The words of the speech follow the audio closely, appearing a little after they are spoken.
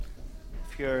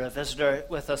you're a visitor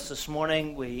with us this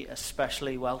morning, we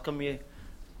especially welcome you.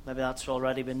 Maybe that's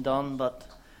already been done, but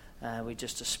we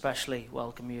just especially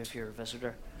welcome you if you're a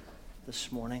visitor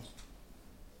this morning.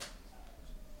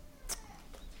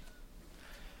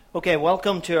 Okay,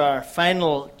 welcome to our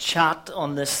final chat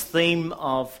on this theme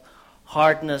of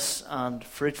hardness and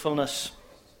fruitfulness.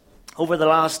 Over the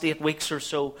last 8 weeks or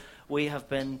so, we have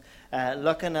been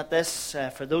looking at this.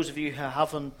 For those of you who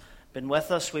haven't been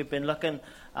with us, we've been looking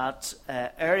at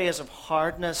areas of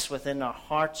hardness within our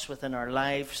hearts, within our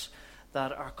lives,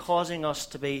 that are causing us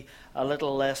to be a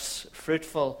little less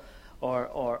fruitful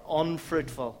or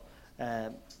unfruitful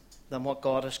than what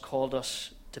God has called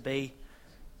us to be.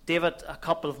 David, a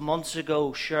couple of months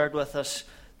ago, shared with us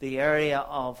the area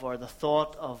of, or the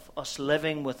thought of us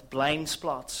living with blind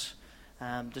spots.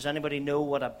 Does anybody know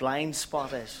what a blind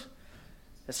spot is?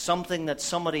 It's something that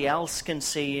somebody else can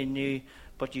see in you,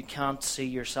 but you can't see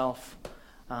yourself.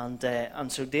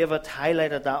 And so David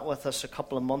highlighted that with us a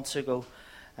couple of months ago,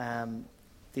 the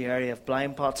area of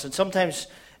blind spots. And sometimes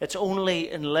it's only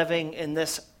in living in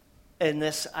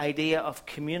this idea of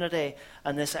community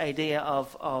and this idea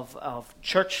of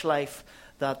church life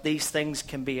that these things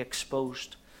can be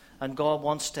exposed. And God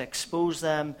wants to expose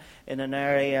them in an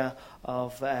area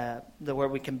of where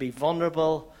we can be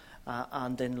vulnerable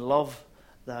and in love,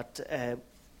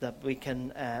 that we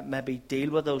can maybe deal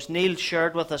with those. Neil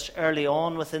shared with us early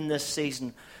on within this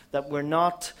season that we're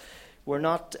not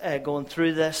going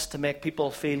through this to make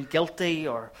people feel guilty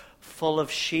or full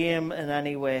of shame in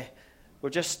any way.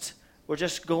 We're just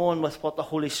going with what the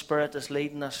Holy Spirit is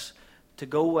leading us to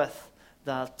go with,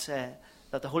 that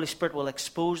the Holy Spirit will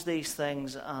expose these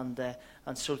things, and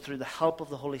so through the help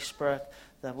of the Holy Spirit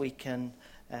that we can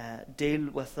deal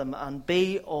with them and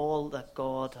be all that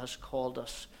God has called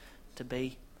us to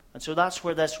be. And so that's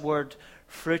where this word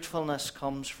fruitfulness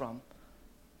comes from.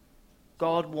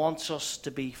 God wants us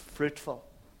to be fruitful.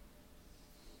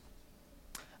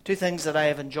 Two things that I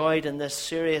have enjoyed in this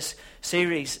series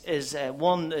is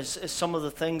one is some of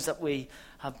the things that we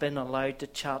have been allowed to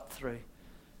chat through,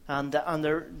 and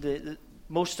the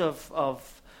most of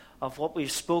what we've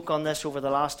spoke on this over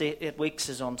the last 8 weeks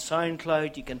is on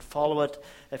SoundCloud. You can follow it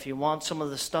if you want. Some of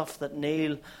the stuff that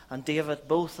Neil and David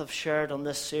both have shared on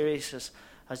this series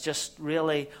has just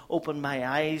really opened my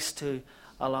eyes to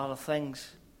a lot of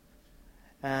things.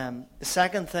 The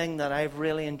second thing that I've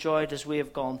really enjoyed as we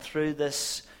have gone through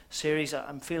this series,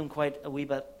 I'm feeling quite a wee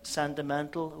bit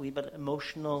sentimental, a wee bit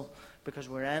emotional because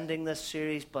we're ending this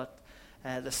series, but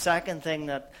the second thing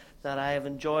that I have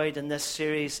enjoyed in this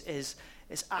series is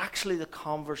actually the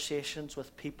conversations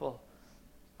with people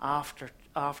after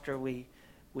we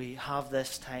have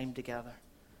this time together.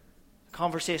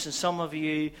 Conversations, some of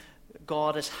you,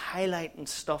 God is highlighting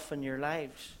stuff in your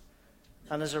lives,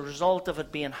 and as a result of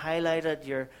it being highlighted,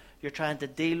 you're trying to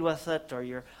deal with it, or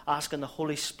you're asking the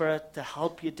Holy Spirit to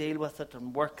help you deal with it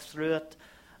and work through it,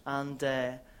 and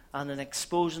in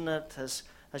exposing it has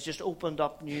just opened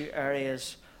up new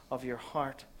areas of your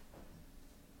heart.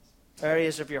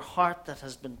 Areas of your heart that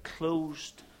has been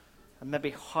closed and maybe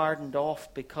hardened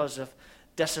off because of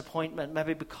disappointment,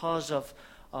 maybe because of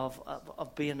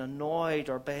being annoyed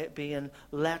or being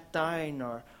let down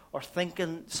or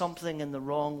thinking something in the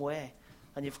wrong way.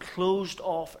 And you've closed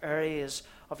off areas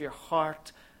of your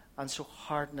heart, and so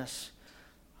hardness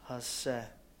has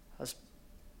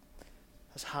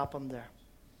happened there.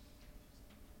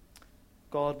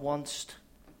 God wants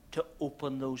to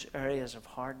open those areas of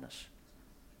hardness.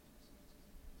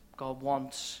 God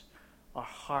wants our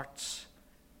hearts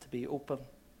to be open.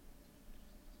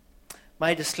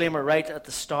 My disclaimer right at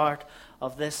the start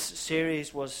of this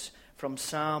series was from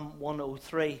Psalm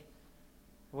 103,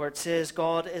 where it says,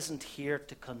 God isn't here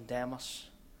to condemn us.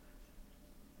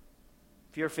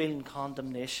 If you're feeling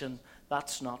condemnation,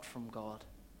 that's not from God.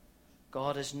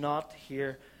 God is not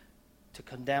here to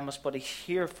condemn us, but He's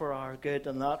here for our good,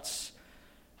 and that's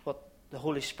what the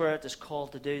Holy Spirit is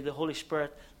called to do. The Holy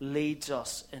Spirit leads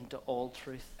us into all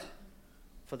truth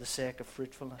for the sake of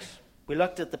fruitfulness. We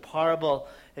looked at the parable.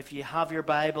 If you have your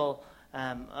Bible,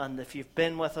 and if you've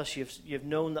been with us, you've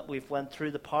known that we've went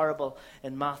through the parable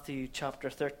in Matthew chapter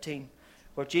 13,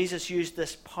 where Jesus used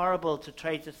this parable to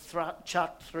try to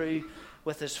chat through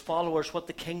with His followers what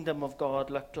the kingdom of God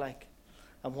looked like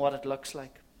and what it looks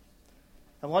like.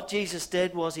 And what Jesus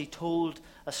did was He told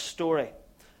a story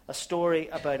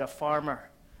about a farmer.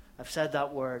 I've said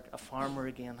that word, a farmer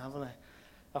again, haven't I?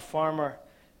 A farmer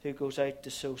who goes out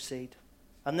to sow seed.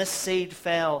 And this seed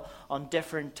fell on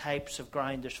different types of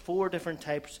ground. There's 4 different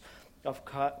types of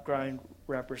ground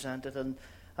represented. And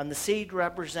the seed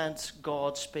represents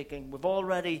God speaking. We've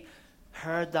already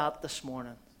heard that this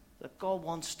morning. that God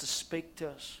wants to speak to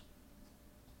us.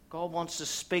 God wants to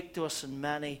speak to us in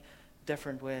many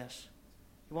different ways.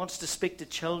 He wants to speak to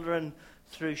children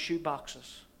through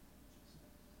shoeboxes.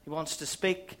 He wants to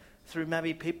speak through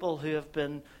maybe people who have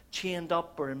been chained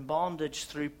up or in bondage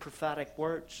through prophetic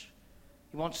words.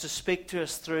 He wants to speak to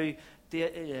us through,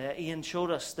 Ian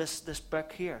showed us this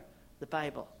book here, the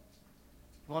Bible.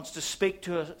 He wants to speak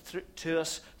to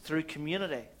us through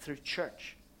community, through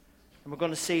church. And we're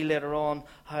going to see later on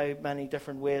how many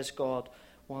different ways God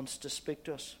wants to speak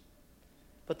to us.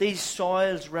 But these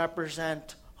soils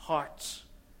represent hearts.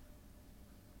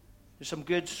 There's some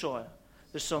good soil.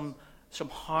 There's some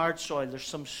hard soil. There's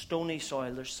some stony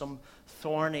soil. There's some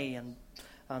thorny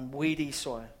and weedy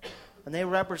soil. And they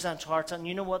represent hearts. And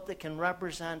you know what? They can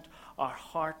represent our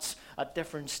hearts at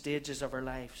different stages of our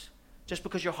lives. Just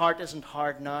because your heart isn't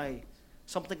hard now,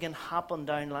 something can happen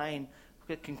down the line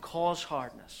that can cause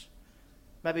hardness.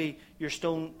 Maybe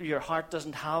your heart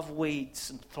doesn't have weeds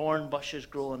and thorn bushes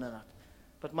growing in it.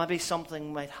 But maybe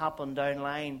something might happen down the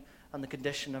line and the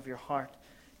condition of your heart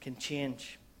can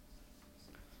change.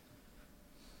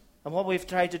 And what we've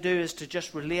tried to do is to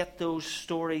just relate those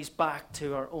stories back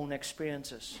to our own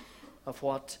experiences of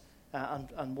what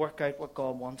and work out what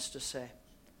God wants to say.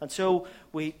 And so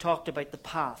we talked about the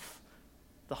path,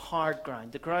 the hard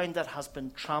ground, the ground that has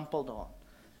been trampled on.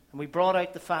 And we brought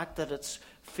out the fact that it's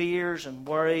fears and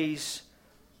worries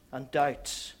and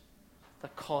doubts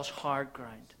that cause hard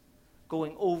ground,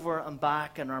 going over and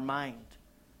back in our mind.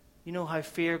 You know how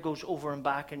fear goes over and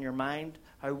back in your mind,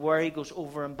 how worry goes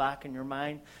over and back in your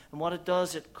mind. And what it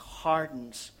does, it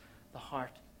hardens the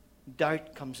heart.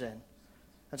 Doubt comes in.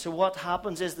 And so what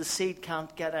happens is the seed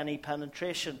can't get any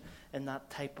penetration in that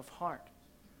type of heart.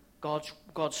 God's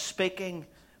speaking,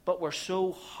 but we're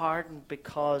so hardened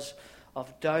because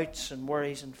of doubts and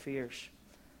worries and fears.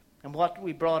 And what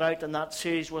we brought out in that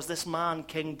series was this man,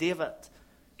 King David.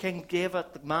 King David,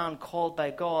 the man called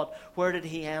by God, where did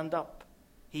he end up?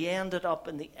 He ended up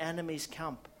in the enemy's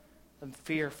camp in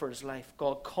fear for his life.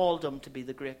 God called him to be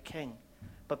the great king.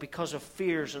 But because of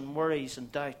fears and worries and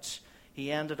doubts,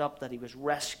 he ended up that he was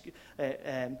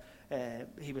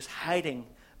he was hiding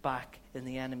back in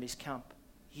the enemy's camp.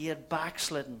 He had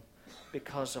backslidden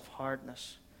because of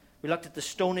hardness. We looked at the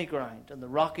stony ground and the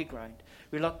rocky ground.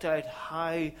 We looked at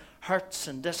how hurts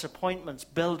and disappointments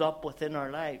build up within our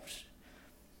lives.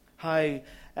 How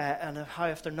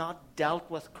if they're not dealt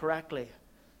with correctly,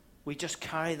 we just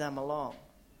carry them along.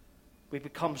 We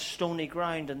become stony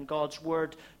ground and God's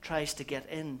word tries to get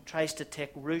in, tries to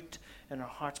take root in our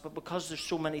hearts. But because there's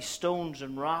so many stones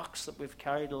and rocks that we've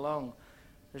carried along,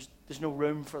 there's no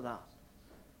room for that.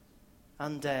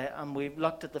 And we've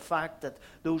looked at the fact that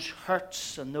those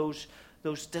hurts and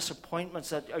those disappointments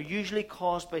that are usually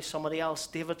caused by somebody else.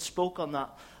 David spoke on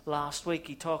that last week.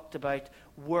 He talked about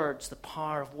words, the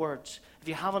power of words. If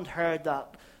you haven't heard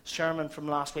that sermon from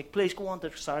last week, please go on to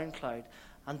SoundCloud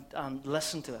and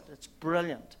listen to it. It's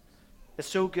brilliant. It's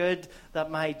so good that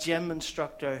my gym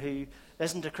instructor, who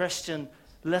isn't a Christian,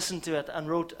 listened to it and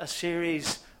wrote a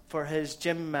series for his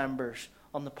gym members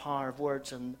on the power of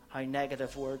words and how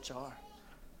negative words are.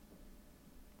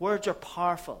 Words are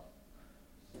powerful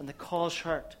and they cause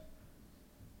hurt.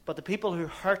 But the people who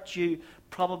hurt you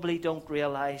probably don't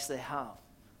realize they have.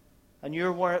 And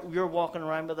you're walking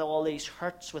around with all these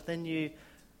hurts within you,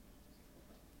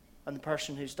 and the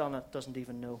person who's done it doesn't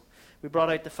even know. We brought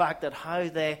out the fact that how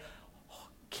they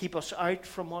keep us out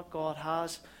from what God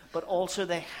has, but also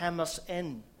they hem us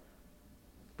in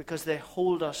because they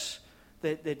hold us,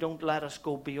 they don't let us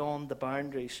go beyond the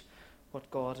boundaries what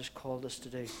God has called us to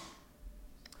do.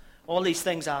 All these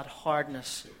things add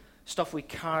hardness, stuff we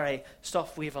carry,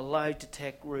 stuff we've allowed to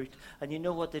take root. And you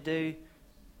know what they do?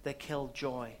 They kill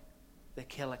joy. They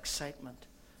kill excitement.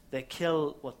 They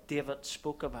kill what David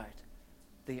spoke about,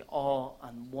 the awe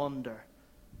and wonder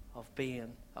of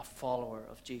being a follower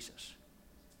of Jesus.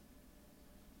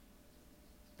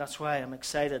 That's why I'm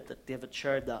excited that David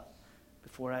shared that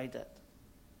before I did.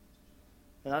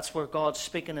 And that's where God's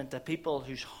speaking into people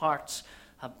whose hearts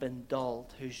have been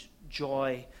dulled, whose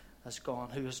joy has gone,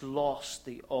 who has lost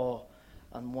the awe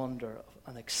and wonder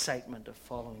and excitement of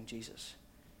following Jesus.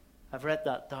 I've read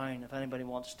that down if anybody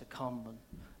wants to come and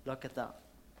look at that.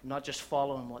 I'm not just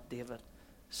following what David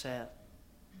said.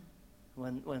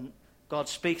 When God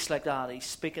speaks like that, he's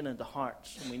speaking into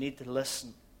hearts, and we need to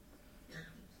listen.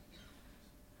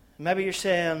 Maybe you're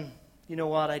saying, you know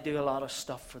what, I do a lot of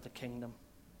stuff for the kingdom.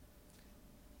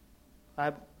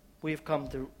 We've come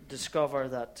to discover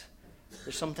that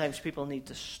there's sometimes people need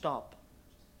to stop.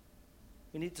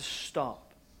 We need to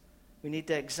stop. We need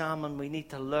to examine, we need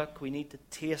to look, we need to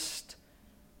taste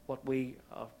what we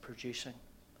are producing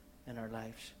in our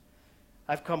lives.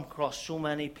 I've come across so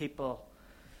many people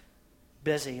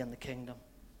busy in the kingdom,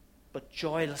 but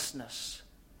joylessness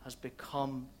has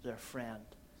become their friend.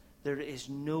 There is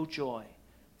no joy.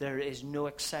 There is no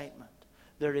excitement.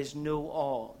 There is no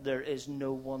awe. There is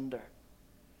no wonder.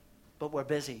 But we're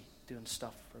busy doing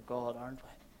stuff for God, aren't we?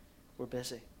 We're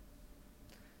busy.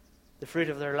 The fruit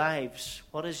of their lives.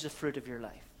 What is the fruit of your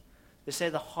life? They say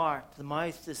the heart, the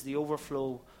mouth is the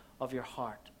overflow of your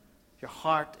heart. Your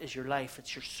heart is your life.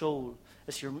 It's your soul.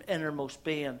 It's your innermost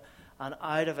being. And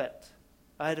out of it,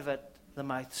 the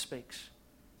mouth speaks.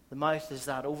 The mouth is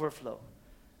that overflow.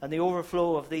 And the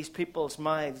overflow of these people's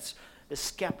mouths is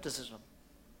skepticism,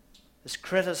 is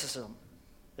criticism,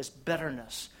 is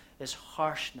bitterness, is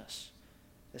harshness,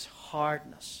 is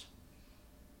hardness.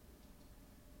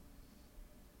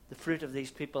 The fruit of these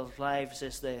people's lives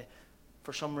is they,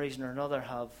 for some reason or another,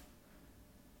 have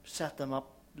set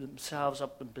themselves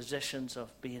up in positions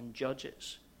of being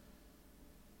judges.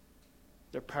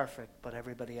 They're perfect, but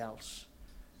everybody else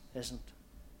isn't.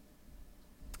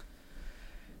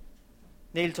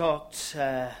 Neil talked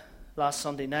last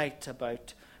Sunday night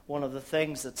about one of the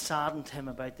things that saddened him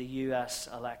about the US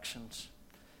elections.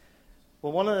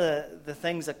 Well, one of the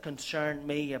things that concerned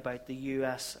me about the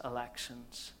US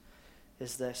elections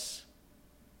is this.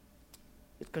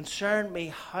 It concerned me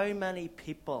how many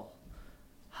people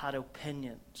had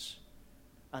opinions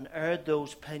and aired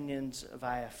those opinions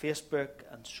via Facebook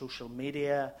and social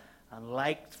media and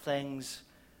liked things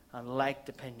and liked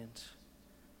opinions.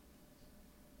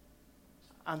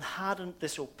 And hadn't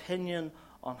this opinion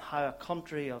on how a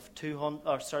country of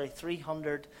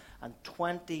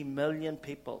 320 million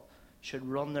people should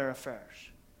run their affairs.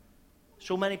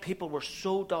 So many people were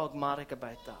so dogmatic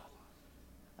about that,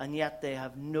 and yet they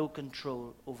have no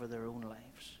control over their own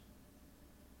lives.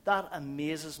 That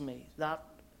amazes me. That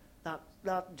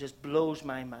just blows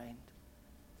my mind.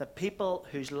 That people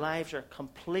whose lives are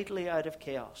completely out of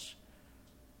chaos,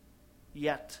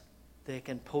 yet they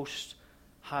can post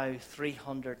how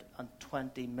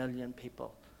 320 million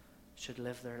people should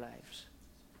live their lives.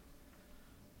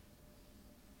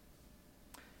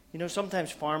 You know, sometimes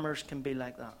farmers can be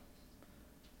like that.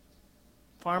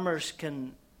 Farmers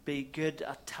can be good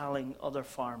at telling other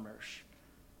farmers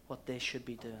what they should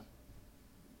be doing.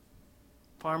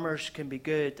 Farmers can be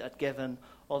good at giving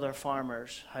other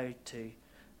farmers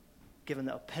giving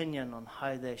an opinion on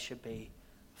how they should be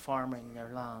farming their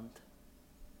land.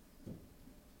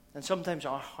 And sometimes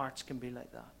our hearts can be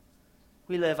like that.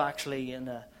 We live actually in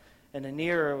an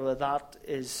era where that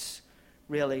is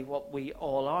really what we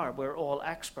all are. We're all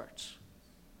experts.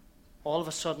 All of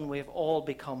a sudden we've all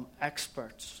become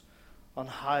experts on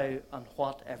how and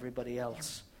what everybody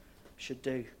else should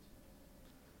do.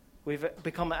 We've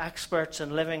become experts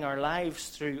in living our lives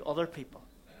through other people.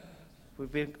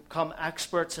 We've become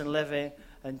experts in living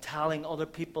and telling other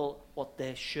people what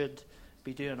they should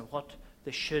be doing and what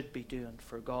they should be doing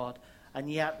for God.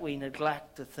 And yet we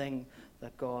neglect the thing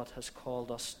that God has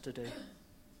called us to do.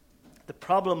 The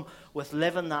problem with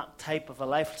living that type of a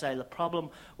lifestyle, the problem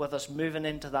with us moving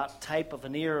into that type of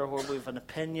an era where we have an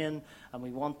opinion and we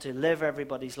want to live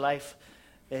everybody's life,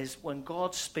 is when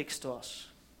God speaks to us,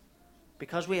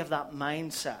 because we have that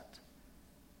mindset,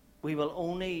 we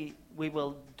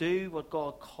will do what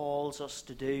God calls us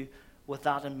to do with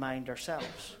that in mind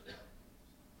ourselves.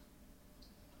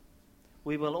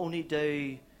 We will only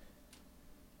do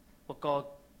what God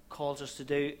calls us to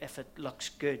do if it looks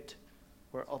good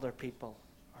where other people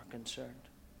are concerned.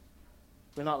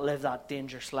 We'll not live that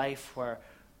dangerous life or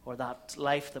that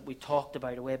life that we talked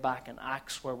about way back in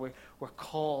Acts, where we're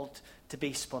called to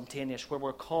be spontaneous, where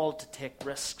we're called to take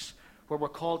risks, where we're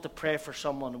called to pray for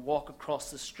someone and walk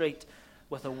across the street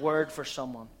with a word for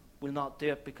someone. We'll not do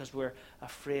it because we're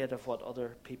afraid of what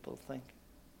other people think.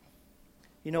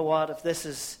 You know what?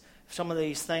 If some of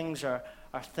these things are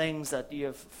things that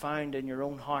you've found in your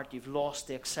own heart, you've lost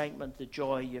the excitement, the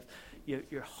joy,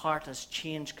 your heart has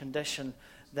changed condition,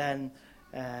 then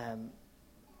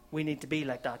we need to be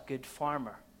like that good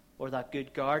farmer or that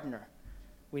good gardener.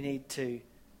 We need to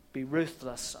be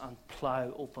ruthless and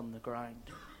plough open the ground.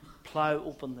 Plough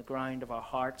open the ground of our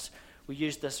hearts. We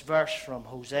use this verse from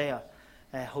Hosea,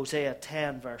 Hosea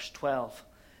 10, verse 12,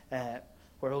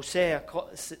 where Hosea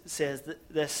says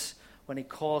this when he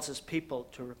calls his people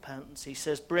to repentance. He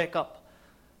says, break up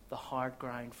the hard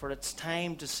ground, for it's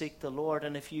time to seek the Lord,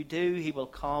 and if you do, he will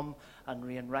come and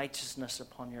rain righteousness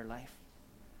upon your life.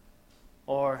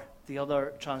 Or the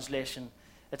other translation,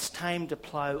 it's time to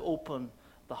plough open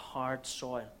the hard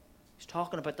soil. He's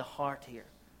talking about the heart here.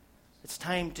 It's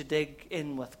time to dig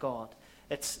in with God.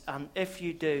 And if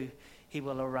you do, he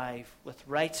will arrive with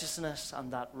righteousness,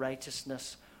 and that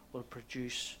righteousness will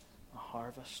produce a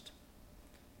harvest.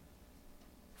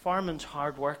 Farming's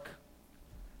hard work.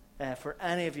 For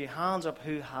any of you, hands up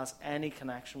who has any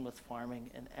connection with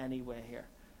farming in any way here.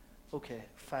 Okay,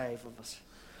 5 of us.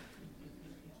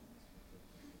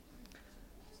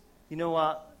 You know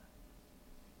what?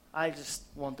 I just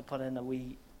want to put in a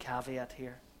wee caveat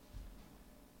here.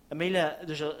 Amelia,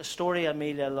 there's a story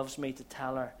Amelia loves me to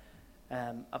tell her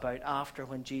about after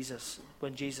when Jesus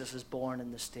is born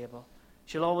in the stable.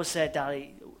 She'll always say,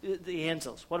 Daddy, the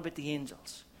angels. What about the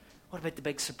angels? What about the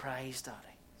big surprise, Daddy?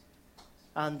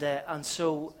 And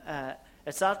so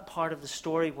it's that part of the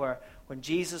story where when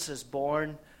Jesus is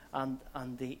born and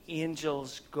the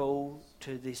angels go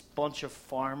to this bunch of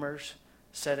farmers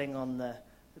sitting on the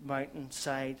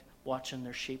mountainside watching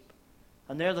their sheep.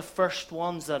 And they're the first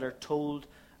ones that are told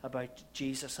about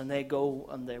Jesus, and they go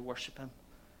and they worship him.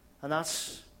 And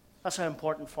that's how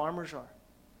important farmers are.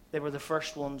 They were the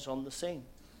first ones on the scene.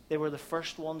 They were the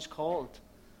first ones called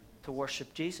to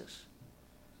worship Jesus.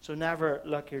 So never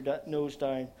look your nose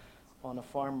down on a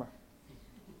farmer.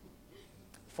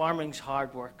 Farming's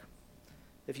hard work.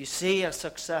 If you see a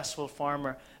successful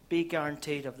farmer, be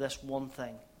guaranteed of this one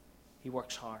thing. He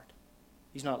works hard.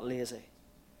 He's not lazy.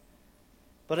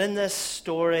 But in this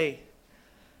story,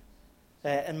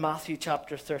 in Matthew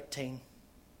chapter 13,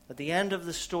 at the end of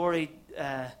the story,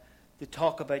 they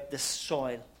talk about this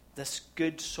soil, this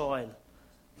good soil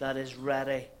that is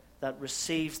ready, that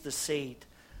receives the seed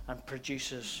and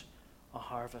produces a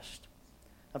harvest.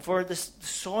 And for the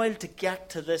soil to get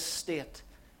to this state,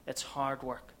 it's hard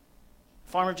work.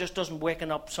 A farmer just doesn't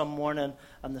waken up some morning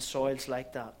and the soil's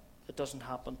like that. It doesn't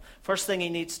happen. First thing he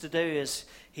needs to do is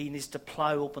he needs to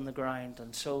plough open the ground.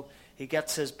 And so he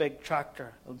gets his big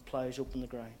tractor and ploughs open the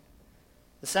ground.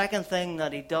 The second thing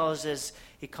that he does is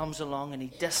he comes along and he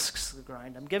discs the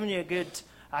ground. I'm giving you a good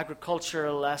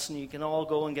agricultural lesson. You can all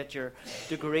go and get your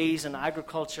degrees in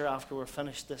agriculture after we're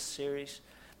finished this series.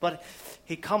 But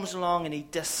he comes along and he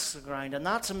discs the ground. And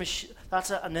that's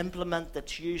an implement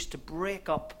that's used to break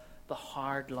up the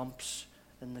hard lumps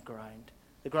in the ground.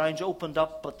 The ground's opened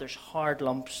up, but there's hard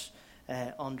lumps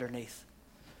underneath.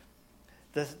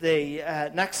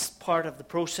 The next part of the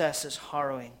process is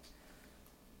harrowing.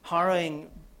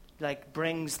 Harrowing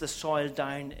brings the soil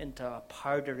down into a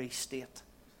powdery state.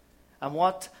 And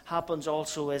what happens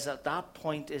also is at that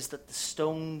point is that the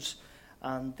stones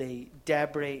and the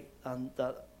debris and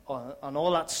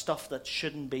all that stuff that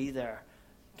shouldn't be there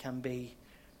can be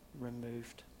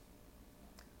removed.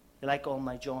 You like all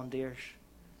my John Deeres?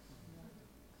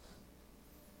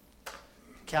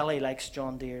 Kelly likes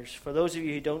John Deere's. For those of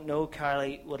you who don't know,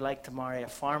 Kelly would like to marry a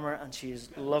farmer, and she is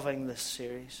loving this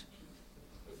series.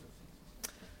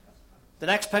 The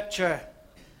next picture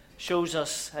shows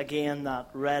us again that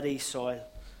ready soil.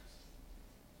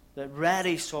 The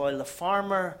ready soil. The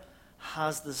farmer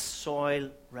has the soil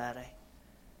ready.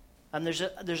 And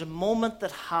there's a moment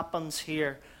that happens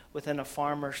here within a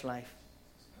farmer's life.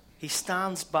 He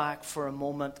stands back for a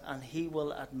moment and he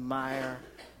will admire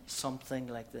something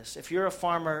like this. If you're a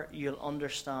farmer, you'll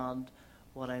understand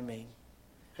what I mean.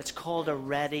 It's called a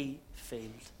ready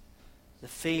field. The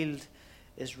field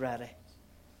is ready.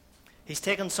 He's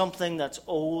taken something that's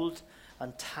old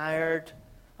and tired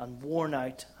and worn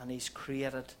out, and he's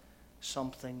created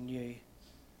something new.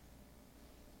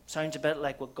 Sounds a bit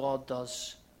like what God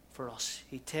does for us.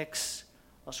 He takes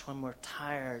us when we're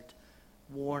tired,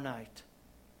 worn out,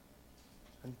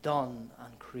 and done,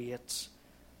 and creates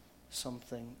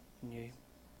something new.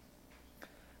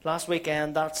 Last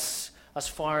weekend, that's as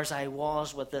far as I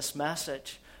was with this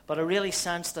message. But I really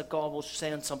sensed that God was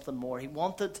saying something more. He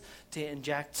wanted to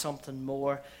inject something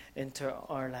more into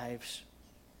our lives.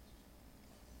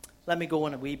 Let me go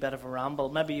on a wee bit of a ramble.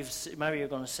 Maybe you're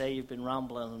going to say you've been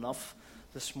rambling enough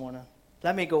this morning.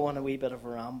 Let me go on a wee bit of a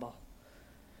ramble.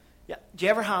 Yeah. Do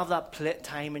you ever have that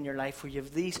time in your life where you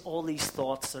have all these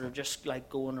thoughts that are just like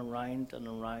going around and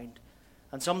around?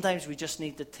 And sometimes we just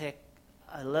need to take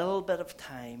a little bit of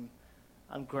time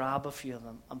and grab a few of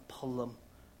them and pull them,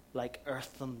 like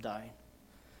earth them down.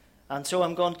 And so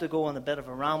I'm going to go on a bit of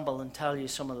a ramble and tell you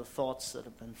some of the thoughts that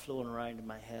have been flowing around in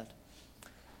my head.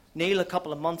 Neil, a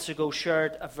couple of months ago,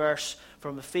 shared a verse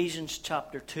from Ephesians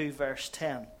chapter 2, verse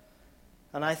 10.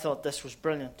 And I thought this was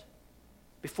brilliant.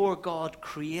 Before God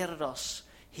created us,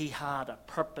 he had a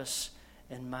purpose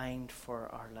in mind for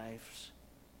our lives.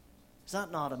 Is that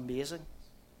not amazing?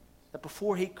 That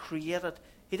before he created,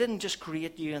 he didn't just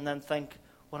create you and then think,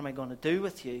 what am I going to do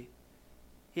with you?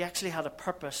 He actually had a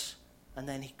purpose, and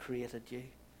then he created you.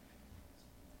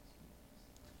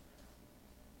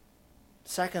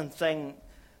 Second thing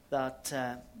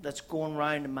that's going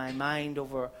round in my mind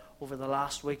over the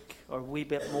last week or a wee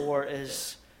bit more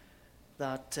is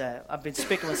that I've been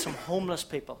speaking with some homeless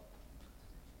people,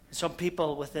 some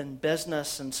people within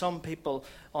business, and some people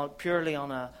purely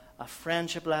on a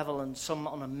friendship level, and some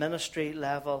on a ministry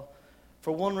level,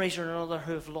 for one reason or another,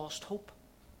 who have lost hope,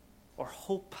 or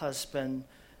hope has been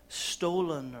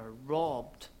stolen or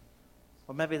robbed,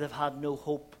 or maybe they've had no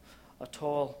hope at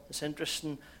all. It's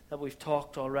interesting that we've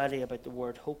talked already about the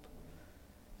word hope.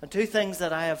 And two things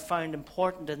that I have found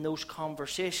important in those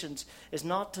conversations is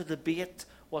not to debate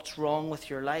what's wrong with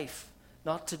your life,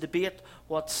 not to debate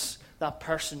what's that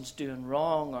person's doing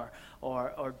wrong,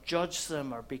 or judge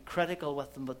them or be critical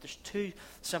with them. But there's two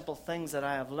simple things that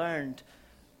I have learned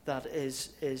that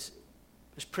is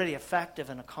pretty effective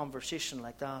in a conversation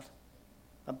like that.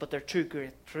 But they're two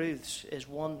great truths. Is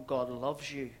one, God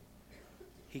loves you.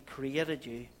 He created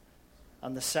you.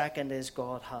 And the second is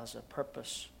God has a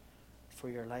purpose for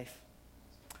your life.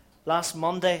 Last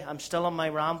Monday, I'm still on my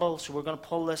ramble, so we're going to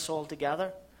pull this all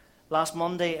together. Last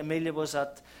Monday, Amelia was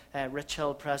at Rich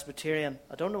Hill Presbyterian.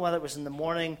 I don't know whether it was in the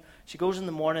morning. She goes in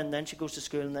the morning, then she goes to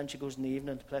school, and then she goes in the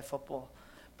evening to play football.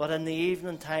 But in the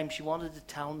evening time, she wanted to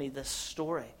tell me this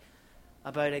story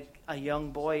about a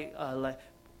young boy.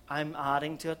 I'm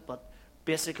adding to it, but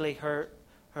basically her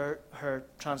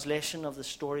translation of the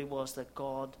story was that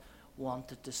God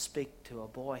wanted to speak to a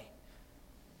boy.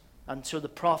 And so the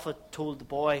prophet told the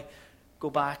boy, go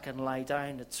back and lie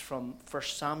down. It's from 1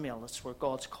 Samuel. It's where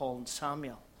God's calling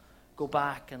Samuel. Go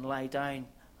back and lie down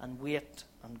and wait,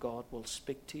 and God will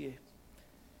speak to you.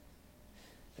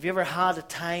 Have you ever had a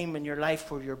time in your life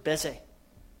where you're busy?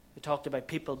 We talked about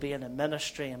people being in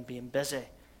ministry and being busy.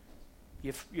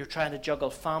 You're trying to juggle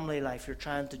family life. You're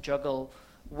trying to juggle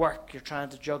work. You're trying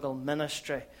to juggle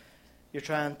ministry. You're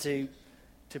trying to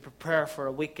prepare for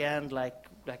a weekend like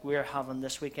we're having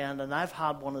this weekend. And I've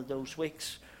had one of those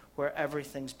weeks where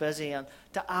everything's busy. And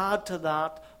to add to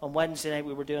that, on Wednesday night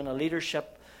we were doing a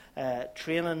leadership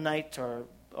training night or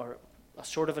a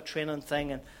sort of a training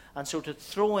thing. And so to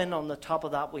throw in on the top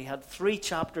of that, we had 3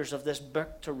 chapters of this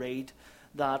book to read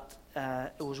that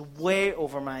it was way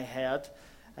over my head.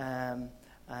 And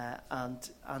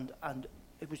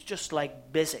it was just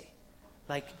like busy,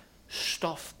 like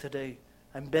stuff to do.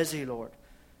 I'm busy, Lord.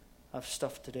 I've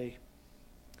stuff to do.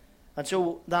 And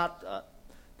so that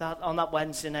on that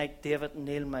Wednesday night, David and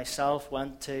Neil and myself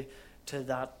went to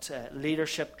that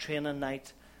leadership training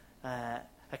night,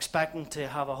 expecting to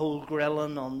have a whole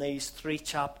grilling on these 3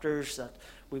 chapters that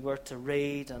we were to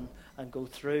read and go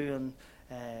through, and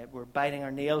we're biting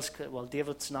our nails. Well,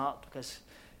 David's not, because,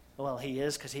 well, he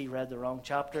is, because he read the wrong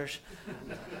chapters.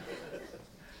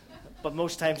 But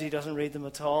most times he doesn't read them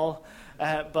at all.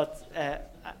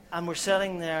 And we're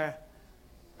sitting there,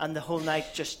 and the whole night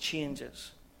just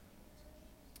changes.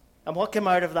 And what came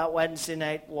out of that Wednesday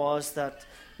night was that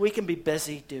we can be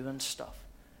busy doing stuff.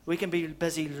 We can be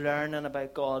busy learning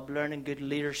about God, learning good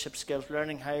leadership skills,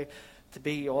 learning how to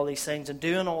be all these things and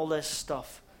doing all this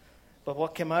stuff. But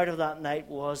what came out of that night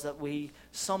was that we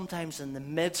sometimes, in the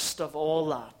midst of all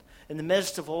that, in the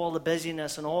midst of all the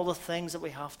busyness and all the things that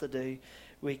we have to do,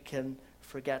 we can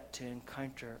forget to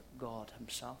encounter God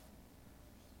himself.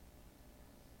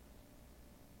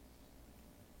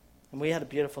 And we had a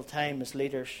beautiful time as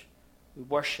leaders. We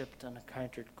worshipped and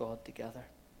encountered God together.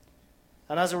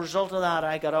 And as a result of that,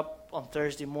 I got up on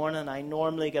Thursday morning. I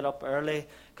normally get up early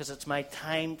because it's my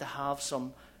time to have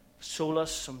some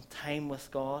solace, some time with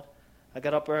God. I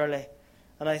got up early,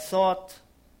 and I thought,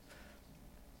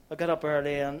 I got up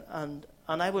early, and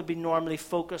I would be normally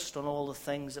focused on all the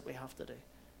things that we have to do.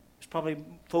 I was probably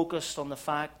focused on the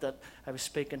fact that I was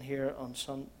speaking here on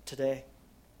today.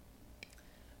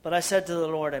 But I said to the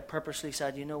Lord, I purposely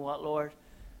said, you know what, Lord?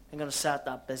 I'm going to set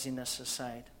that busyness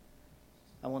aside.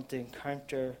 I want to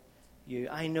encounter you.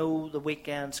 I know the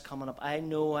weekend's coming up. I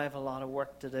know I have a lot of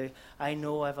work to do. I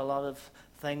know I have a lot of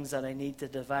things that I need to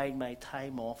divide my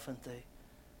time off into.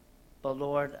 But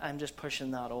Lord, I'm just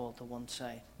pushing that all to one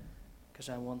side because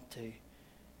I want to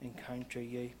encounter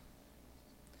you.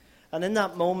 And in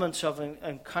that moment of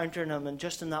encountering him, and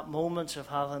just in that moment of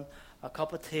having a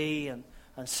cup of tea and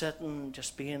sitting,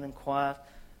 just being in quiet,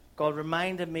 God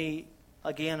reminded me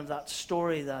again of that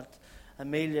story that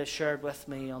Amelia shared with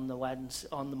me on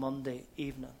the Monday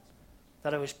evening,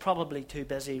 that I was probably too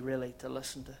busy really to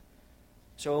listen to.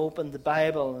 So I opened the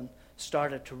Bible and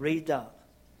started to read that.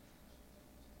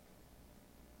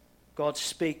 God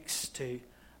speaks to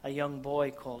a young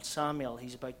boy called Samuel.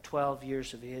 He's about 12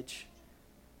 years of age.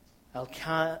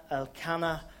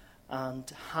 Elkanah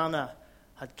and Hannah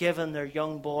had given their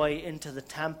young boy into the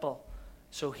temple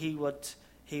so he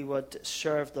he would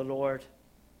serve the Lord.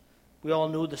 We all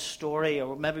know the story,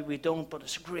 or maybe we don't, but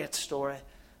it's a great story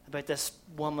about this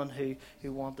woman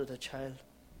who wanted a child.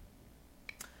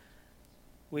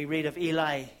 We read of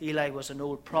Eli. Eli was an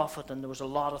old prophet, and there was a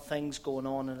lot of things going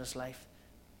on in his life.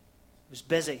 He was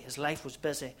busy. His life was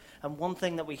busy. And one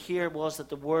thing that we hear was that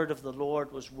the word of the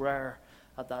Lord was rare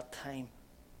at that time.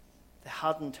 They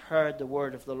hadn't heard the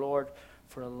word of the Lord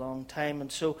for a long time. And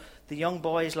so the young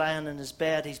boy is lying in his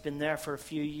bed. He's been there for a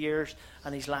few years,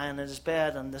 and he's lying in his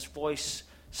bed, and this voice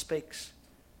speaks.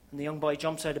 And the young boy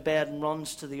jumps out of bed and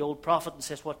runs to the old prophet and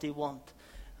says, "What do you want?"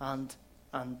 And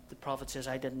the prophet says,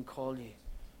 "I didn't call you.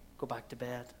 Go back to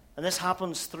bed." And this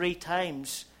happens 3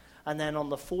 times. And then on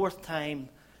the 4th time,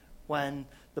 when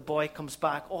the boy comes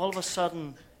back, all of a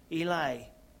sudden, Eli,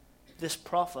 this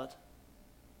prophet,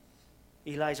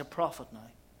 Eli's a prophet now.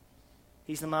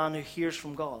 He's the man who hears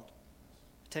from God.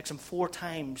 It takes him 4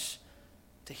 times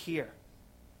to hear.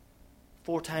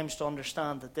 4 times to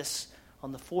understand that this,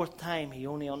 on the 4th time, he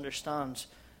only understands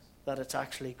that it's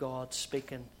actually God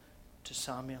speaking to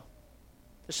Samuel.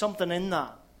 There's something in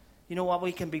that. You know what?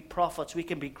 We can be prophets. We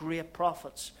can be great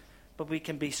prophets. But we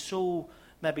can be so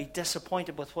maybe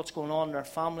disappointed with what's going on in our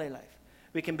family life.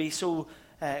 We can be so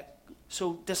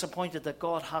disappointed that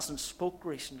God hasn't spoke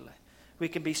recently. We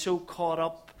can be so caught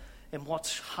up in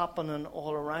what's happening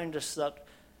all around us that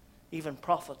even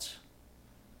prophets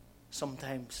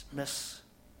sometimes miss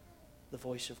the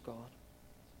voice of God.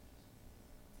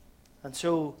 And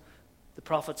so the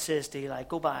prophet says to Eli,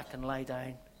 "Go back and lie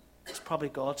down. It's probably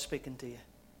God speaking to you."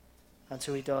 And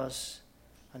so he does.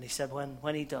 And he said,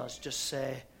 when he does, just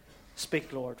say,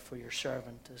 "Speak, Lord, for your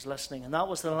servant is listening." And that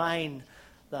was the line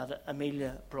that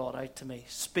Amelia brought out to me.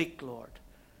 "Speak, Lord,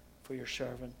 for your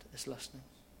servant is listening."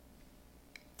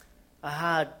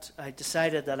 I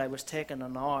decided that I was taking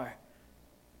an hour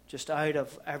just out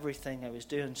of everything I was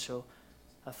doing. So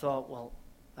I thought, well,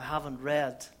 I haven't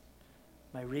read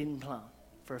my reading plan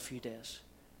for a few days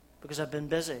because I've been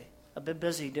busy. I've been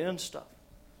busy doing stuff.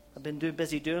 I've been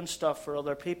busy doing stuff for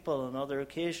other people on other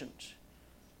occasions.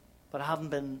 But I haven't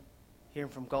been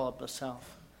hearing from God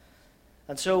myself.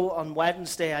 And so on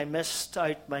Wednesday, I missed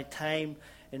out my time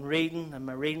in reading and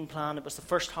my reading plan. It was the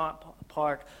first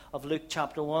part of Luke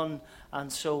chapter 1.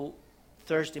 And so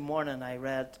Thursday morning, I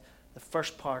read the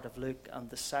first part of Luke and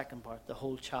the second part, the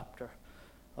whole chapter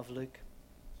of Luke.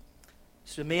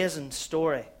 It's an amazing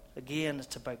story. Again,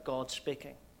 it's about God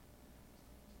speaking.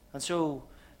 And so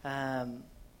I'm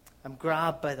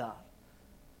grabbed by that.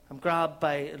 I'm grabbed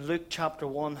by Luke chapter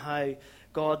 1 how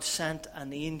God sent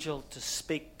an angel to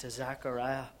speak to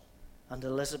Zachariah and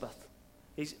Elizabeth.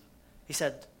 He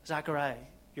said, "Zachariah,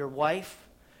 your wife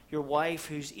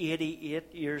who's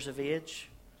 88 years of age,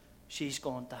 she's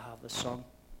going to have a son."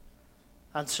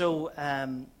 And so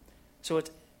I'm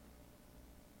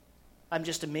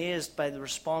just amazed by the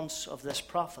response of this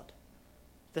prophet.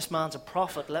 This man's a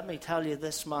prophet. Let me tell you,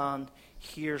 this man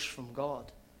hears from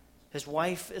God. His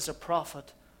wife is a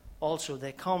prophet also.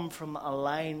 They come from a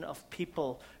line of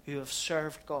people who have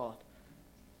served God.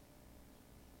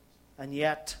 And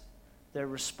yet, their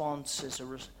response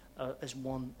is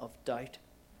one of doubt.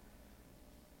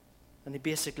 And he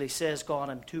basically says, "God,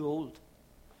 I'm too old.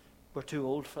 We're too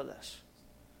old for this."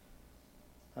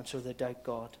 And so they doubt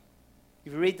God.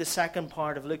 If you read the second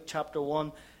part of Luke chapter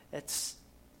 1, it's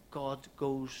God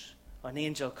goes, an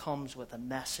angel comes with a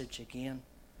message again.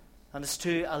 And it's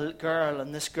to a girl,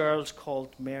 and this girl's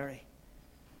called Mary.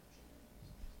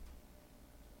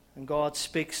 And God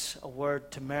speaks a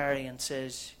word to Mary and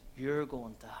says, "You're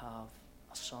going to have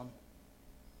a son."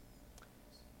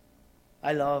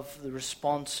 I love the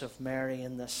response of Mary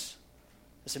in this.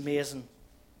 It's amazing.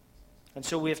 And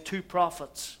so we have 2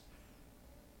 prophets,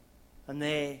 and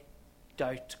they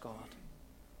doubt God.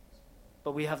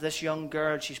 But we have this young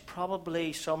girl. She's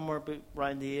probably somewhere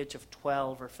around the age of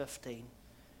 12 or 15.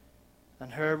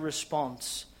 And her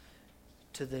response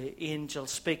to the angel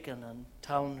speaking and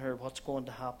telling her what's going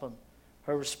to happen,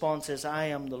 her response is, "I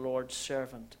am the Lord's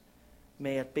servant.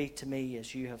 May it be to me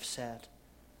as you have said."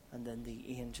 And then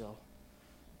the angel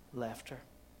left her.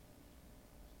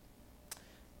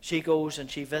 She goes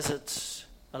and she visits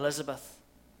Elizabeth,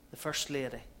 the first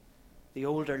lady, the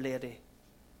older lady.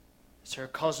 It's her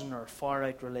cousin or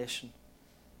far-out relation.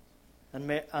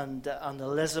 And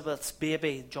Elizabeth's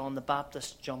baby, John the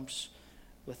Baptist, jumps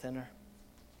within her.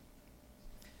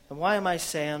 And why am I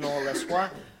saying all this?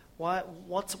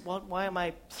 Why am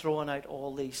I throwing out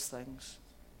all these things?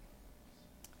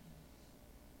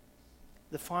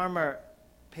 The farmer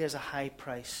pays a high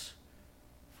price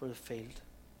for the field.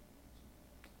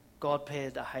 God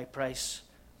paid a high price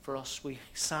for us. We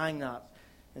sang that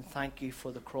and thank you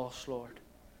for the cross, Lord.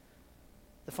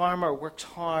 The farmer works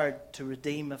hard to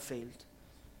redeem a field,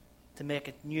 to make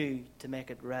it new, to make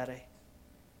it ready.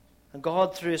 And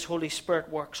God, through His Holy Spirit,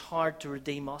 works hard to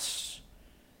redeem us.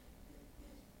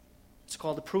 It's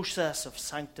called the process of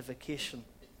sanctification.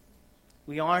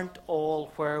 We aren't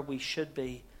all where we should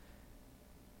be,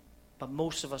 but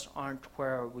most of us aren't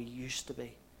where we used to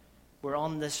be. We're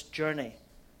on this journey.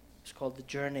 It's called the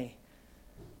journey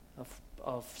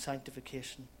of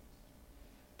sanctification.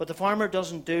 But the farmer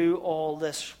doesn't do all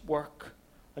this work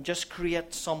and just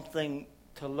create something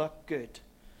to look good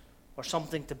or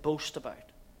something to boast about.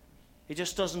 He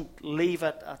just doesn't leave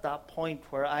it at that point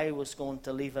where I was going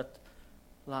to leave it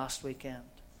last weekend.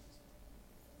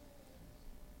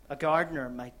 A gardener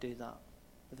might do that.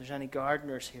 If there's any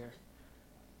gardeners here,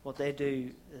 what they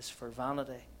do is for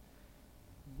vanity.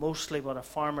 Mostly what a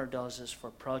farmer does is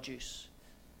for produce,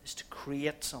 is to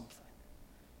create something.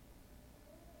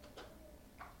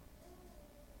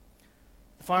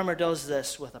 The farmer does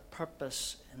this with a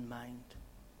purpose in mind.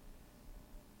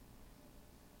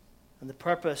 And the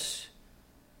purpose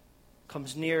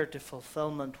comes near to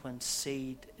fulfillment when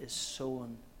seed is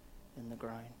sown in the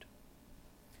ground.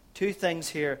 Two things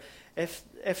here. If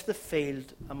the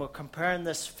field, and we're comparing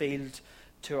this field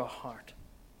to a heart,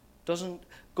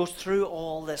 goes through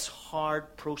all this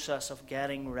hard process of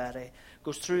getting ready,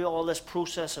 goes through all this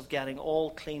process of getting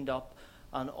all cleaned up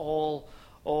and all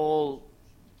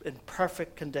in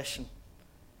perfect condition,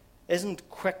 isn't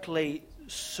quickly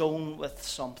sown with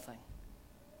something,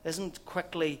 isn't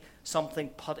quickly something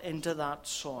put into that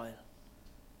soil,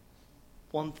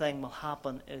 one thing will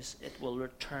happen is it will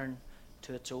return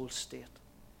to its old state.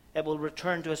 It will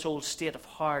return to its old state of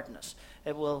hardness.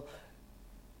 It will,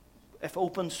 if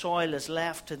open soil is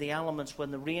left to the elements, when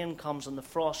the rain comes and the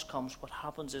frost comes, what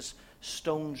happens is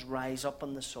stones rise up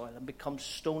in the soil and become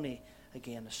stony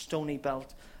again. A stony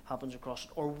belt happens across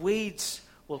it. Or weeds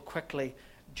will quickly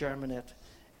germinate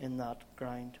in that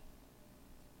ground.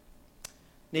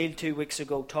 Neil 2 weeks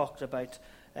ago talked about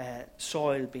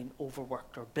soil being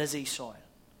overworked, or busy soil,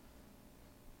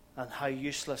 and how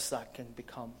useless that can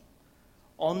become.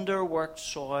 Underworked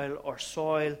soil, or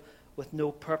soil with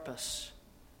no purpose,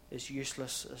 is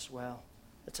useless as well.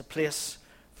 It's a place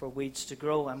for weeds to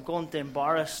grow. I'm going to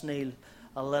embarrass Neil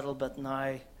a little bit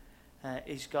now.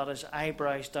 He's got his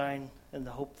eyebrows down in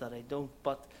the hope that I don't.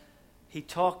 But he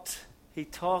talked,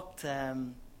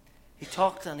 and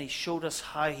he showed us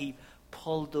how he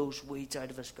pulled those weeds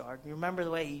out of his garden. You remember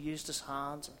the way he used his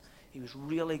hands? He was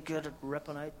really good at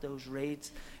ripping out those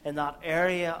reeds in that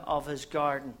area of his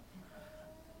garden,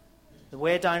 the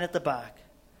way down at the back,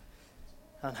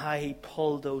 and how he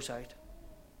pulled those out.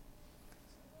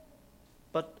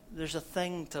 But there's a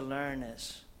thing to learn,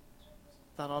 is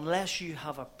that unless you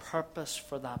have a purpose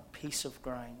for that piece of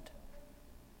ground,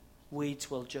 weeds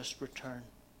will just return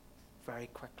very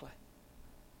quickly.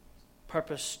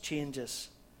 Purpose changes,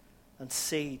 and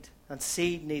seed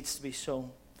needs to be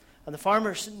sown. And the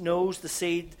farmer knows the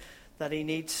seed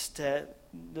needs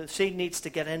to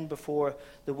get in before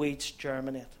the weeds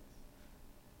germinate.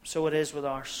 So it is with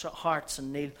our hearts,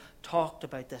 and Neil talked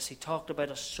about this. He talked about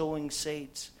us sowing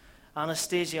seeds.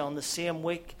 Anastasia on the same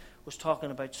week was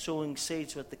talking about sowing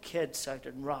seeds with the kids out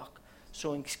in Rock,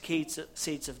 sowing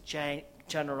seeds of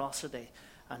generosity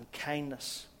and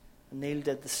kindness. And Neil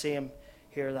did the same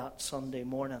here that Sunday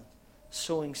morning,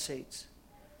 sowing seeds.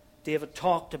 David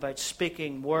talked about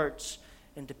speaking words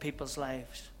into people's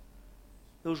lives.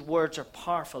 Those words are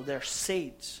powerful. They're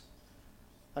seeds.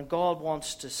 And God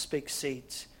wants to speak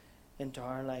seeds into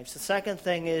our lives. The second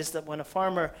thing is that when a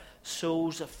farmer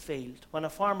sows a field, when a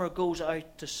farmer goes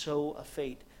out to sow a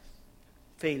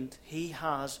field, he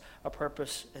has a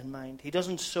purpose in mind. He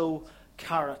doesn't sow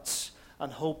carrots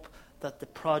and hope that the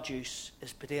produce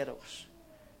is potatoes.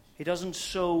 He doesn't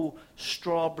sow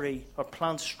strawberry or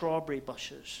plant strawberry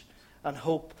bushes and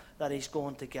hope that he's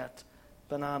going to get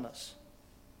bananas.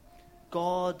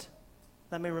 God,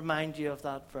 let me remind you of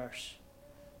that verse.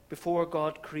 Before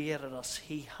God created us,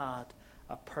 He had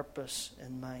a purpose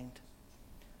in mind.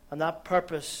 And that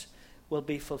purpose will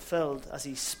be fulfilled as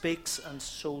He speaks and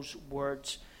sows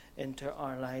words into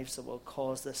our lives that will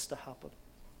cause this to happen.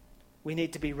 We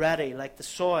need to be ready, like the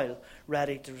soil,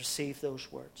 ready to receive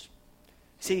those words.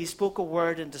 See, He spoke a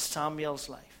word into Samuel's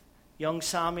life. Young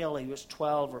Samuel, he was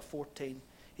 12 or 14.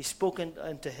 He spoke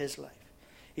into his life.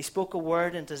 He spoke a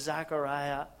word into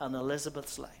Zachariah and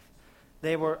Elizabeth's life.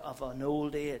 They were of an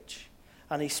old age.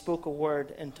 And He spoke a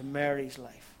word into Mary's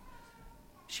life.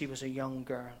 She was a young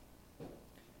girl.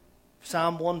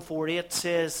 Psalm 148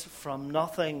 says, from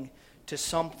nothing to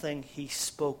something He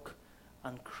spoke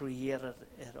and created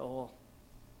it all.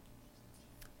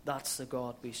 That's the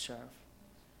God we serve.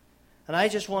 And I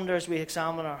just wonder, as we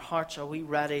examine our hearts, are we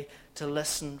ready to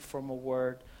listen from a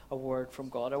word from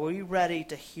God? Are we ready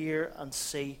to hear and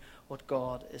see what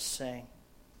God is saying?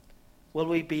 Will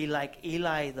we be like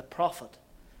Eli the prophet?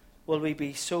 Will we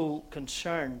be so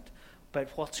concerned about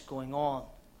what's going on?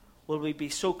 Will we be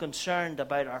so concerned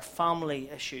about our family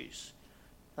issues?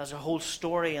 There's a whole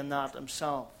story in that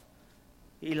himself.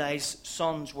 Eli's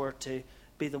sons were to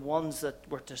be the ones that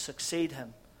were to succeed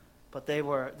him, but they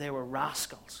were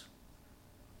rascals.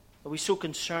 Are we so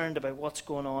concerned about what's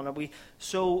going on?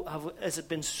 Has it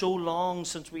been so long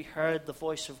since we heard the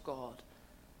voice of God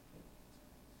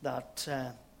that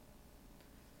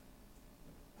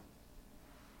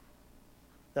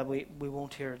we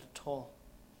won't hear it at all?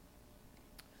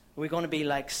 Are we going to be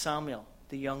like Samuel,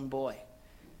 the young boy?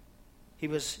 He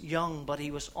was young, but he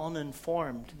was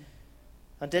uninformed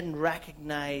and didn't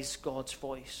recognize God's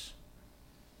voice.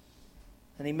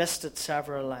 And he missed it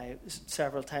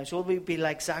several times. Will we be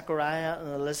like Zachariah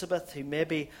and Elizabeth, who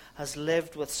maybe has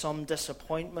lived with some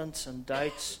disappointments and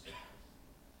doubts,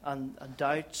 and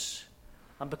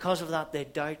because of that they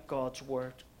doubt God's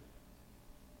word?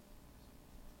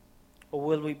 Or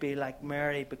will we be like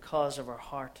Mary, because of her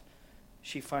heart,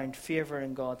 she found favor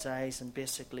in God's eyes and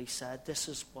basically said, this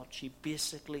is what she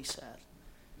basically said: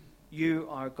 you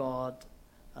are God,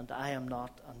 and I am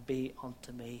not, and be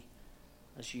unto me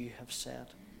as you have said.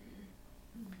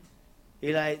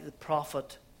 Eli the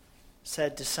prophet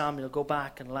said to Samuel, go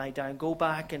back and lie down. Go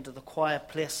back into the quiet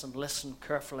place and listen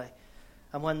carefully.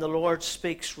 And when the Lord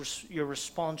speaks, your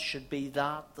response should be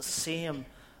the same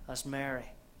as Mary.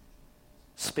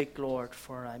 Speak, Lord,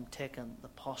 for I'm taking the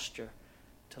posture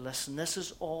to listen. This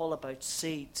is all about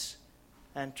seeds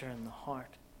entering the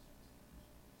heart.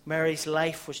 Mary's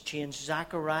life was changed.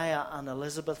 Zachariah and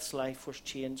Elizabeth's life was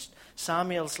changed.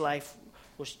 Samuel's life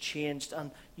was changed.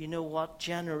 And you know what?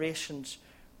 Generations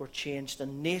were changed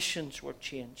and nations were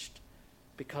changed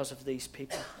because of these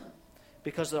people.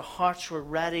 Because their hearts were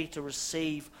ready to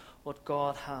receive what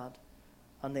God had,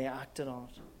 and they acted on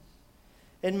it.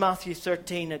 In Matthew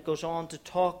 13, it goes on to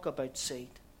talk about seed.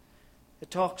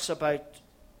 It talks about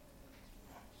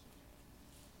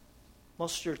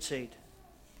mustard seed.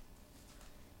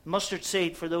 Mustard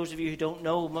seed, for those of you who don't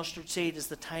know, mustard seed is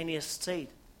the tiniest seed,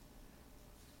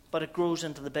 but it grows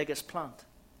into the biggest plant.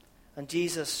 And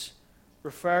Jesus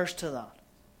refers to that.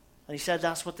 And he said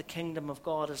that's what the kingdom of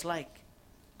God is like.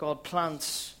 God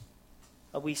plants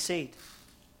a wee seed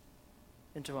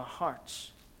into our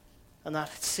hearts. And that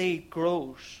seed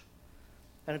grows.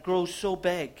 And it grows so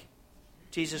big,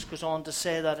 Jesus goes on to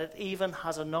say that it even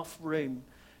has enough room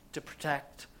to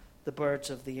protect the birds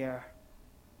of the air.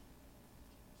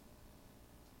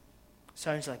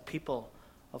 Sounds like people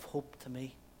of hope to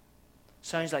me.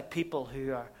 Sounds like people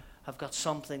who have got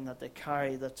something that they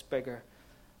carry that's bigger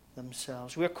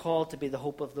themselves. We're called to be the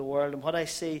hope of the world. And what I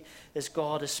see is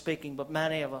God is speaking, but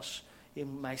many of us,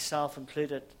 even myself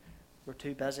included, we're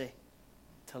too busy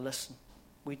to listen.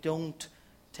 We don't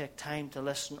take time to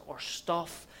listen, or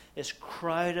stuff is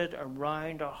crowded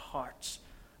around our hearts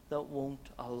that won't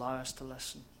allow us to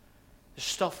listen. There's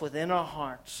stuff within our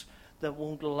hearts that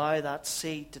won't allow that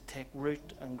seed to take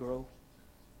root and grow.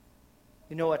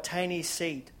 You know, a tiny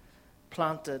seed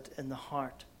planted in the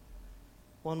heart,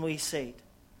 one wee seed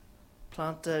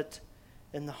planted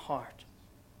in the heart,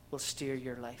 will steer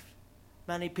your life.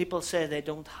 Many people say they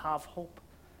don't have hope.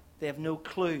 They have no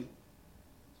clue.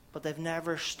 But they've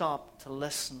never stopped to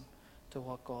listen to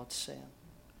what God's saying.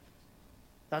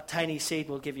 That tiny seed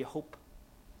will give you hope.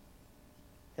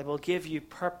 It will give you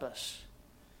purpose.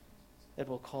 It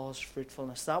will cause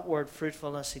fruitfulness. That word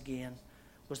fruitfulness again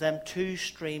was them two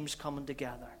streams coming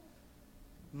together.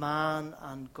 Man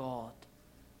and God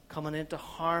coming into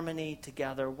harmony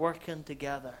together, working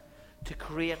together to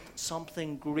create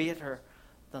something greater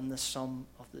than the sum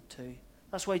of the two.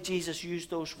 That's why Jesus used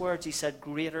those words. He said,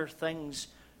 greater things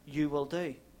you will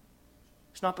do.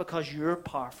 It's not because you're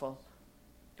powerful,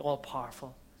 all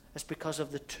powerful. It's because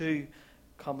of the two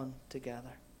coming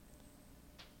together.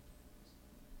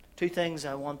 Two things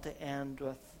I want to end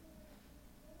with.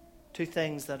 Two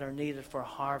things that are needed for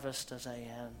harvest as I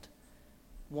end.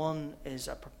 One is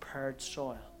a prepared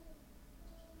soil,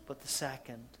 but the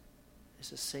second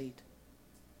is a seed.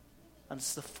 And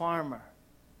it's the farmer.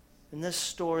 In this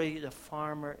story, the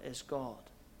farmer is God.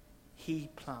 He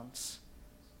plants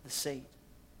the seed.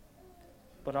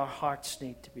 But our hearts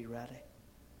need to be ready.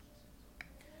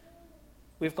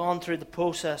 We've gone through the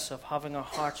process of having our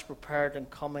hearts prepared and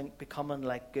becoming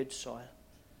like good soil.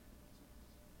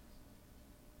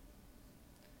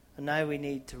 And now we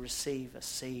need to receive a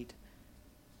seed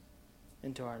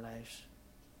into our lives.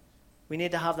 We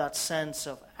need to have that sense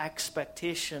of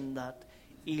expectation that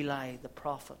Eli the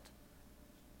prophet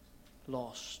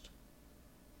lost,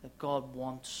 that God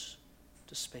wants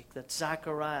to speak, that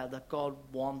Zechariah, that God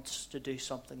wants to do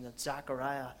something that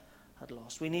Zechariah had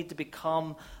lost. We need to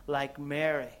become like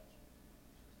Mary,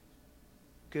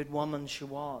 good woman she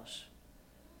was.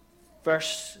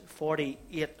 Verse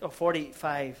 48 or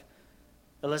 45,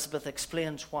 Elizabeth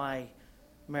explains why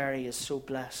Mary is so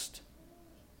blessed.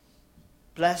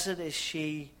 Blessed is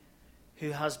she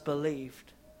who has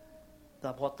believed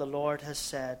that what the Lord has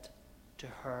said to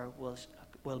her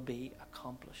will be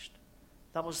accomplished.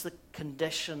 That was the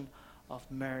condition of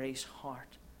Mary's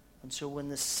heart. And so when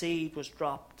the seed was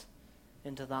dropped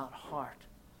into that heart,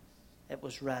 it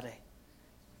was ready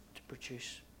to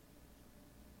produce.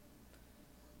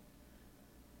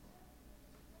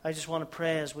 I just want to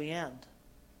pray as we end.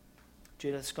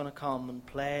 Judith's going to come and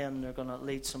play, and they're going to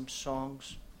lead some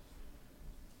songs.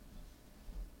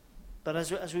 But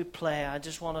as we play, I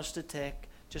just want us to take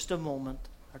just a moment.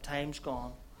 Our time's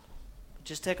gone. But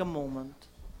just take a moment.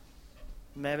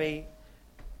 Maybe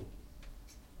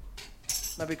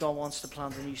God wants to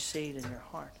plant a new seed in your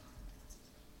heart.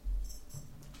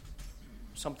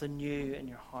 Something new in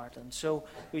your heart. And so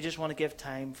we just want to give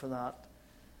time for that.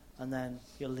 And then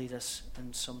you'll lead us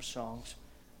in some songs.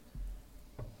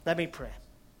 Let me pray.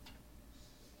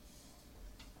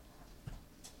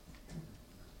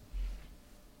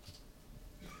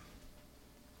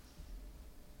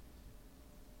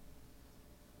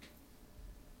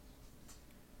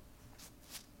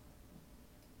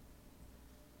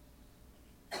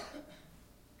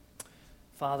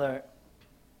 Father,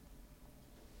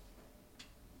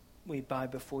 we bow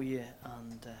before you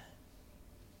and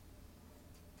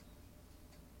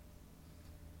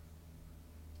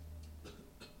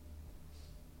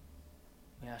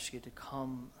we ask you to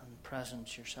come and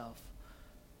presence yourself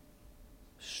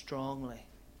strongly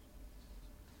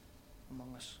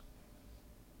among us.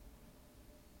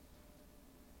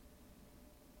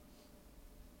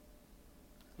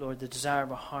 Lord, the desire of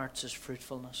our hearts is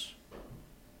fruitfulness.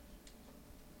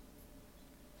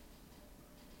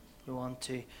 We want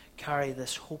to carry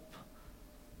this hope.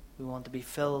 We want to be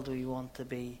filled. We want to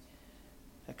be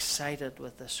excited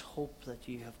with this hope that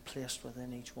you have placed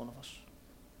within each one of us.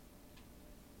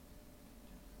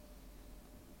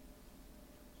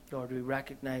 Lord, we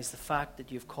recognize the fact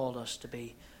that you've called us to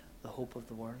be the hope of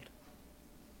the world.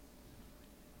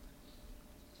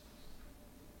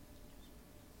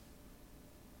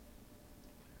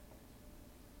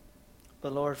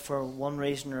 But Lord, for one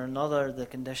reason or another, the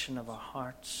condition of our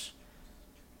hearts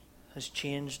has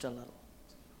changed a little.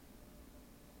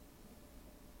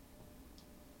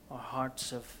 Our hearts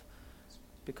have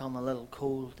become a little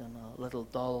cold and a little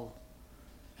dull,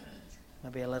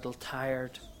 maybe a little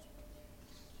tired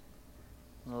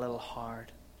and a little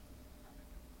hard.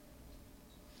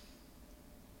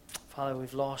 Father,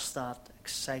 we've lost that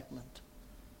excitement,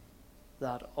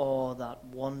 that awe, that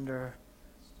wonder,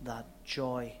 that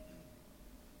joy.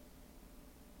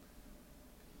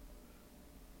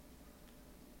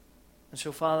 And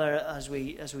so, Father, as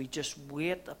we just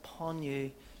wait upon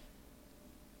you,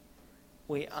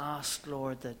 we ask,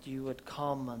 Lord, that you would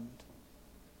come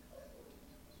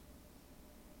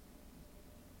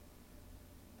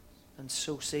and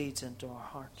sow seeds into our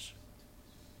hearts.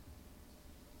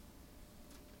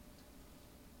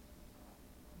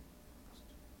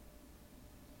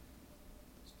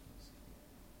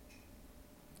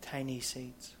 Tiny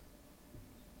seeds.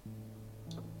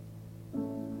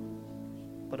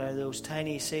 But out of those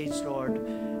tiny seeds, Lord,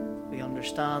 we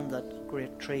understand that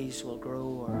great trees will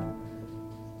grow or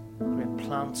great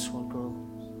plants will grow.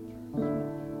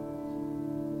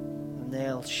 And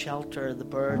they'll shelter the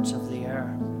birds of the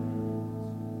air,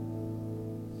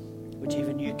 which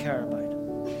even you care about.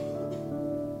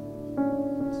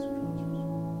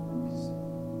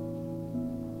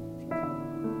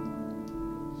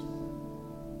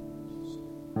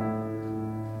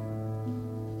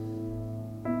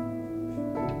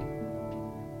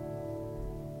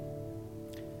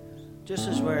 Just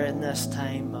as we're in this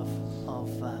time of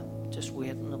just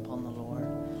waiting upon the Lord,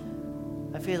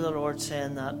 I feel the Lord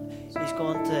saying that He's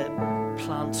going to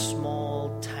plant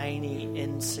small, tiny,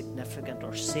 insignificant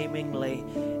or seemingly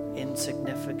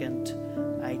insignificant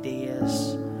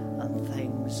ideas and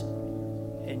things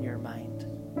in your mind.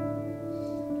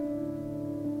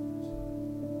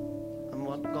 And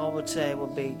what God would say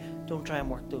would be, don't try and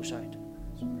work those out.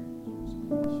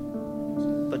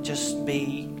 But just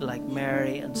be like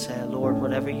Mary and say, Lord,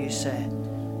 whatever you say.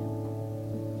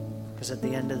 Because at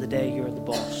the end of the day, you're the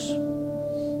boss.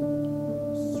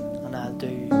 And I'll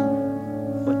do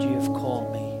what you have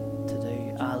called me to do.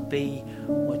 be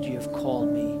what you have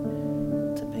called me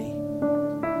to be.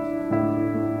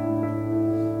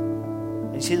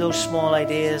 You see those small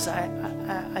ideas?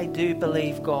 I do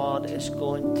believe God is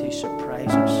going to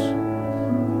surprise us.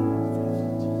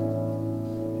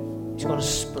 He's going to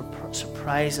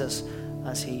surprise us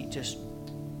as we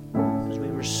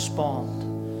respond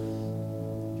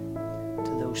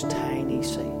to those tiny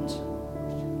seeds.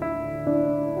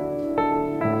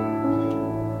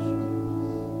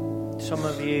 Some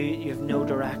of you have no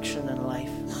direction in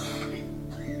life.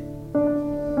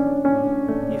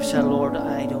 You've said, Lord,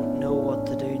 I don't know what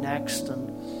to do next.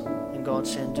 And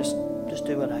God's saying, just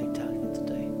do what I tell you to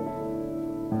do.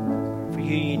 For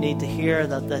you need to hear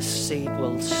that this seed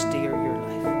will steer your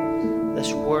life.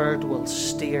 This word will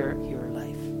steer your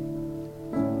life.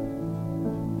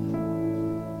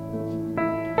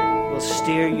 It will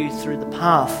steer you through the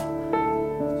path.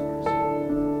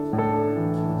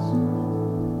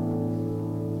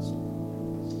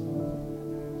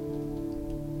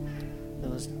 It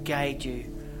will guide you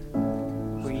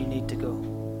where you need to go.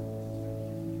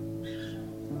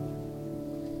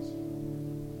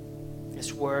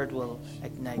 This word will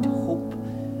ignite hope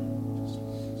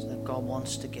that God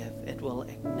wants to give. It will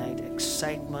ignite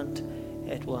excitement.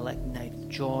 It will ignite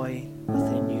joy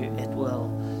within you. It will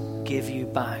give you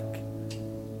back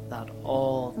that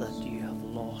all that you have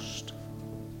lost.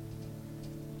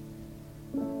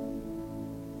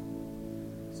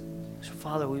 So,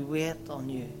 Father, we wait on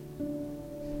you.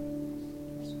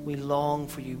 We long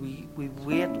for you. We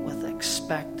wait with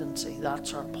expectancy.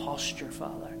 That's our posture,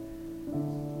 Father.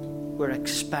 We're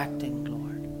expecting,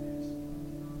 Lord,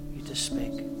 you to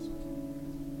speak.